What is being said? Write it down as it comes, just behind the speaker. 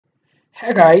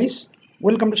Hey guys,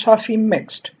 welcome to Safi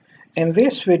Mixed. In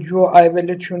this video, I will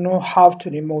let you know how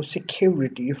to remove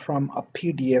security from a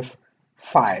PDF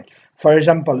file. For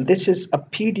example, this is a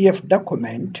PDF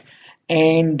document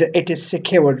and it is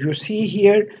secured. You see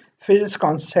here, physics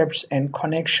concepts and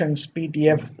connections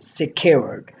PDF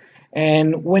secured.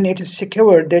 And when it is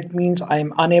secured, that means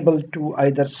I'm unable to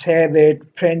either save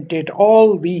it, print it,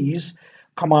 all these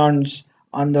commands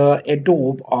on the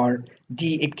Adobe are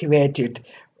deactivated.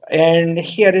 And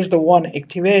here is the one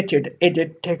activated: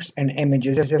 edit text and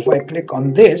images. If I click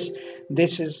on this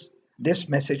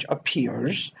message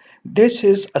appears. This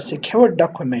is a secure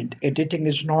document. Editing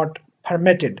is not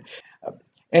permitted.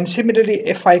 And similarly,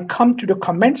 if I come to the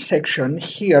comment section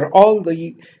here, all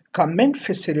the comment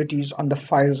facilities on the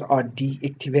files are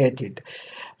deactivated.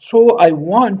 So I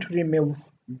want to remove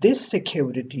this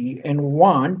security and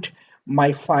want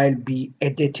my file be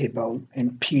editable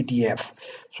in PDF.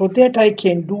 So that I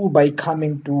can do by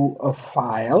coming to a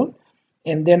file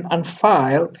and then on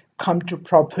file come to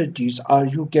properties, or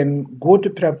you can go to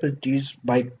properties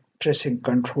by pressing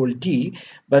Control D,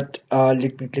 but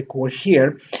let me click over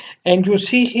here, and you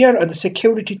see here on the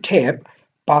security tab,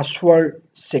 password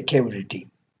security.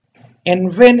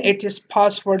 And when it is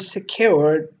password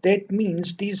secure, that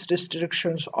means these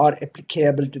restrictions are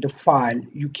applicable to the file.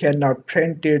 You cannot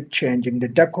print it, changing the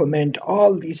document,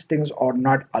 all these things are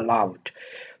not allowed.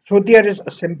 So there is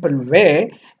a simple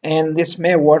way, and this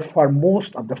may work for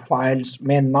most of the files,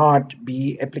 may not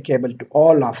be applicable to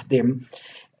all of them.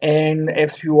 And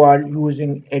if you are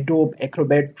using Adobe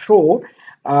Acrobat Pro,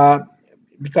 uh,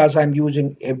 because I'm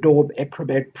using Adobe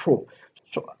Acrobat Pro.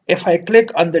 So if I click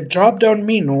on the drop down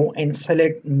menu and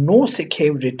select no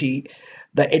security,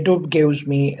 the Adobe gives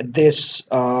me this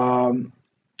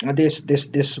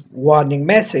warning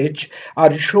message.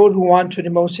 Are you sure you want to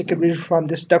remove security from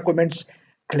these documents?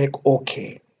 Click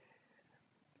OK.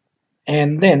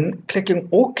 And then clicking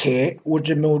OK would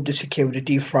remove the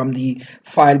security from the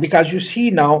file, because you see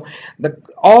now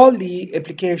all the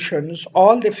applications,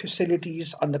 all the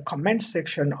facilities on the comment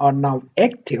section are now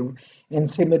active, and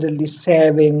similarly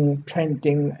saving,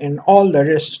 printing, and all the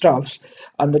rest stuffs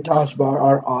on the taskbar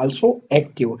are also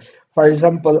active. For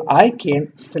example, I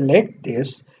can select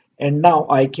this and now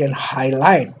I can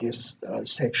highlight this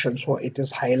section, so it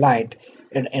is highlight,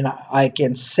 and I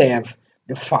can save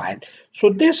the file. So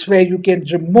this way you can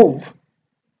remove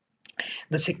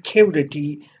the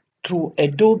security through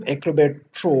Adobe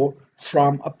Acrobat Pro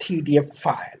from a PDF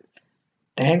file.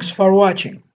 Thanks for watching.